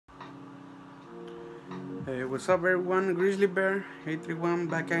What's up everyone, Grizzly Bear 831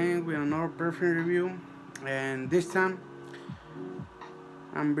 back again with another perfume review, and this time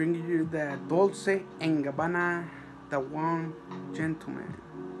I'm bringing you the Dolce and Gabana, the One Gentleman.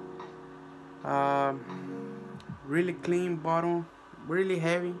 Really clean bottle, really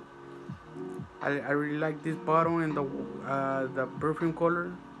heavy. I really like this bottle and the perfume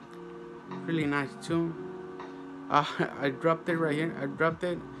color, really nice too. I dropped it right here. I dropped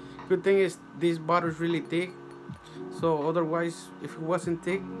it. Good thing is this bottle is really thick, so otherwise if it wasn't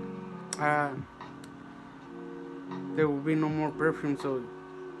thick, there will be no more perfume. So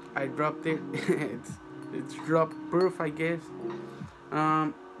I dropped it. it's drop proof, I guess.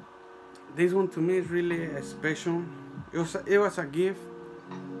 This one to me is really special. It was a gift,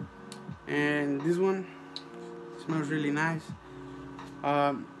 and this one smells really nice.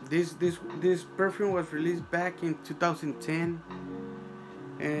 This perfume was released back in 2010,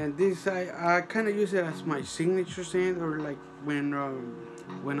 and this I kind of use it as my signature scent, or like when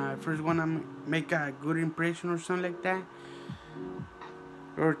I first wanna make a good impression or something like that,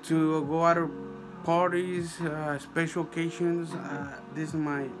 or to go out of parties, special occasions. This is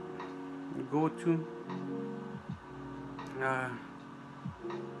my go-to.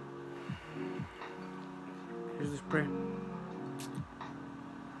 Here's the spray.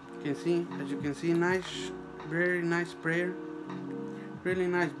 As you can see, nice, very nice sprayer, really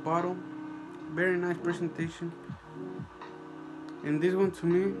nice bottle, very nice presentation. And this one to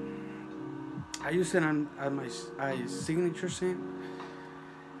me, I use it on my signature scent,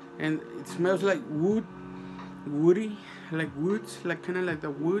 and it smells like woody, like woods, like kind of like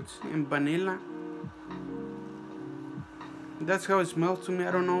the woods and vanilla. That's how it smells to me.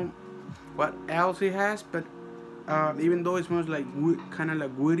 I don't know what else it has, but even though it smells like wood, kind of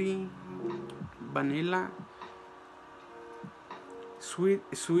like woody, vanilla, sweet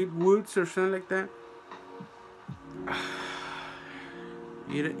woods or something like that,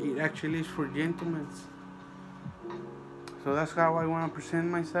 it actually is for gentlemen. So that's how I want to present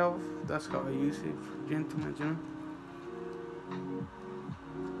myself. That's how I use it for gentlemen, you know.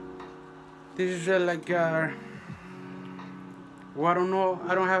 This is like well, I don't know.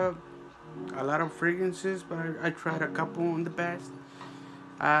 I don't have a lot of fragrances, but I tried a couple in the past.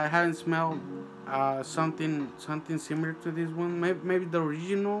 I haven't smelled something similar to this one. Maybe the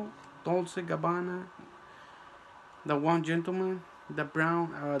original Dolce Gabbana, the One Gentleman, the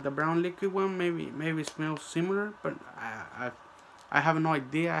brown liquid one. Maybe it smells similar, but I have no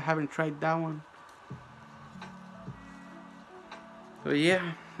idea. I haven't tried that one. So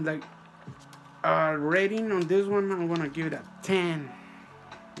yeah, like rating on this one, I'm gonna give it a 10.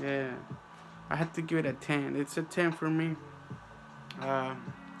 Yeah, I had to give it a 10. It's a 10 for me.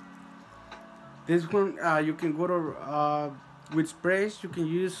 This one, you can go to with sprays. You can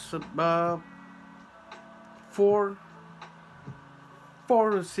use 4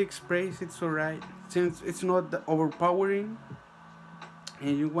 to 6 sprays. It's alright, since it's not overpowering,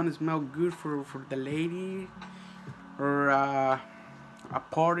 and you want to smell good for the lady, or a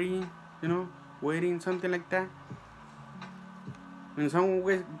party, you know, wedding, something like that. When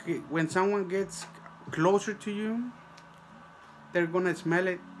someone gets closer to you, they're gonna smell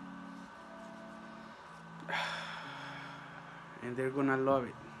it, and they're gonna love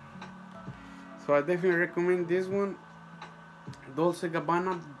it. So I definitely recommend this one, Dolce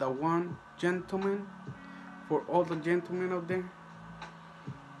Gabbana, the One Gentleman, for all the gentlemen out there.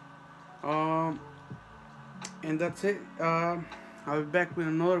 And that's it. I'll be back with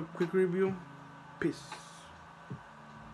another quick review. Peace.